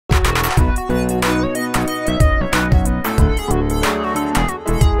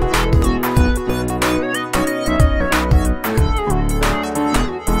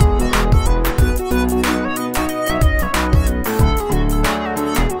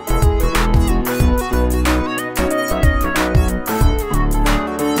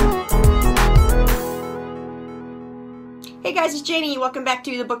is Janie. Welcome back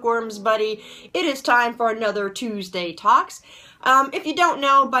to the Bookworms Buddy. It is time for another Tuesday Talks. If you don't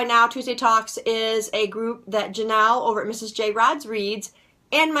know by now, Tuesday Talks is a group that Janelle over at Mrs. J. Rod's Reads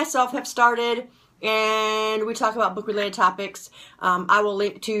and myself have started, and we talk about book-related topics. I will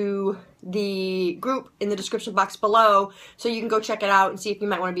link to the group in the description box below, so you can go check it out and see if you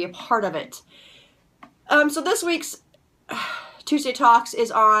might want to be a part of it. So this week's Tuesday Talks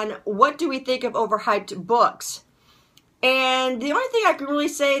is on what do we think of overhyped books. And the only thing I can really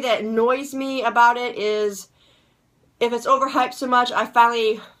say that annoys me about it is if it's overhyped so much, I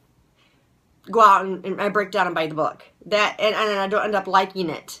finally go out and I break down and buy the book. And I don't end up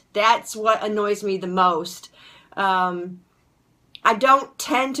liking it. That's what annoys me the most. I don't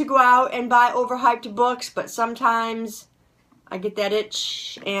tend to go out and buy overhyped books, but sometimes I get that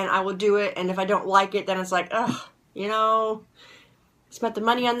itch and I will do it. And if I don't like it, then it's like, ugh, you know, I spent the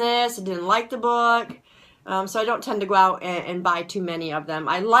money on this, I didn't like the book. So I don't tend to go out and buy too many of them.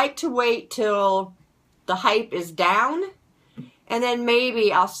 I like to wait till the hype is down, and then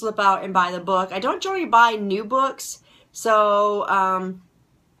maybe I'll slip out and buy the book. I don't generally buy new books, so I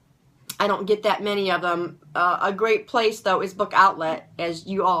don't get that many of them. A great place, though, is Book Outlet, as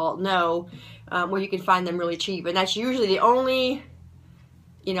you all know, where you can find them really cheap. And that's usually the only,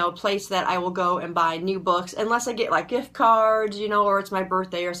 you know, place that I will go and buy new books, unless I get, like, gift cards, you know, or it's my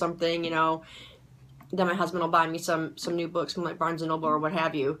birthday or something, you know. Then my husband will buy me some new books from like Barnes & Noble or what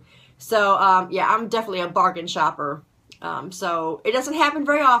have you. So, yeah, I'm definitely a bargain shopper. So it doesn't happen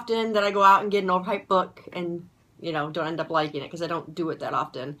very often that I go out and get an overhyped book and, you know, don't end up liking it because I don't do it that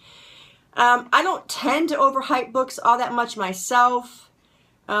often. I don't tend to overhype books all that much myself.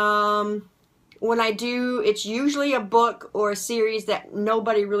 When I do, it's usually a book or a series that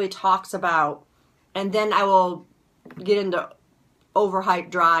nobody really talks about. And then I will get into overhype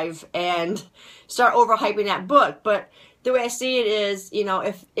drive and start overhyping that book. But the way I see it is, you know,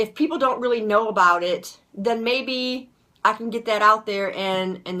 if people don't really know about it, then maybe I can get that out there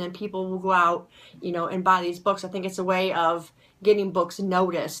and then people will go out, you know, and buy these books. I think it's a way of getting books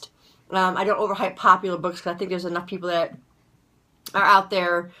noticed. I don't overhype popular books because I think there's enough people that are out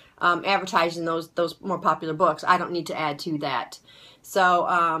there advertising those more popular books. I don't need to add to that.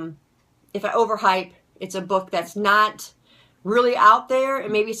 So if I overhype, it's a book that's not really out there,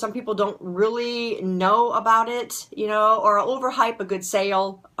 and maybe some people don't really know about it, you know, or I'll overhype a good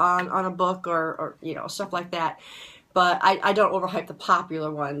sale on a book or you know, stuff like that. But I don't overhype the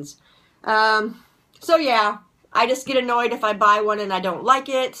popular ones. So yeah, I just get annoyed if I buy one and I don't like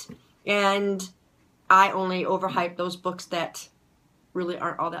it, and I only overhype those books that really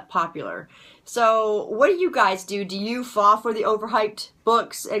aren't all that popular. So what do you guys do? Do you fall for the overhyped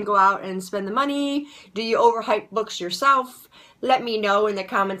books and go out and spend the money? Do you overhype books yourself? Let me know in the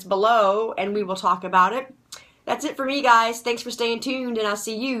comments below and we will talk about it. That's it for me, guys. Thanks for staying tuned, and I'll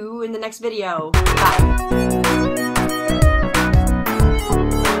see you in the next video. Bye.